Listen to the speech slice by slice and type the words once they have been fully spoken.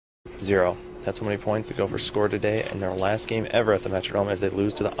0. That's how many points the Gophers scored today in their last game ever at the Metrodome as they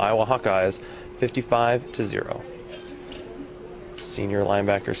lose to the Iowa Hawkeyes 55-0. Senior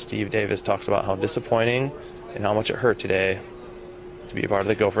linebacker Steve Davis talks about how disappointing and how much it hurt today to be a part of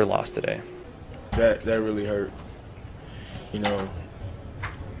the Gopher loss today. That really hurt. You know,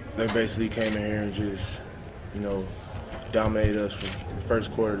 they basically came in here and just, dominated us from the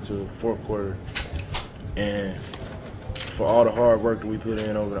first quarter to the fourth quarter. And for all the hard work that we put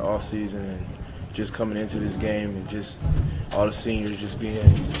in over the offseason and just coming into this game and just all the seniors just being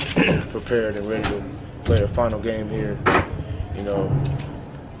prepared and ready to play their final game here,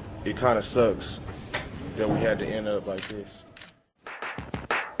 it kind of sucks that we had to end up like this.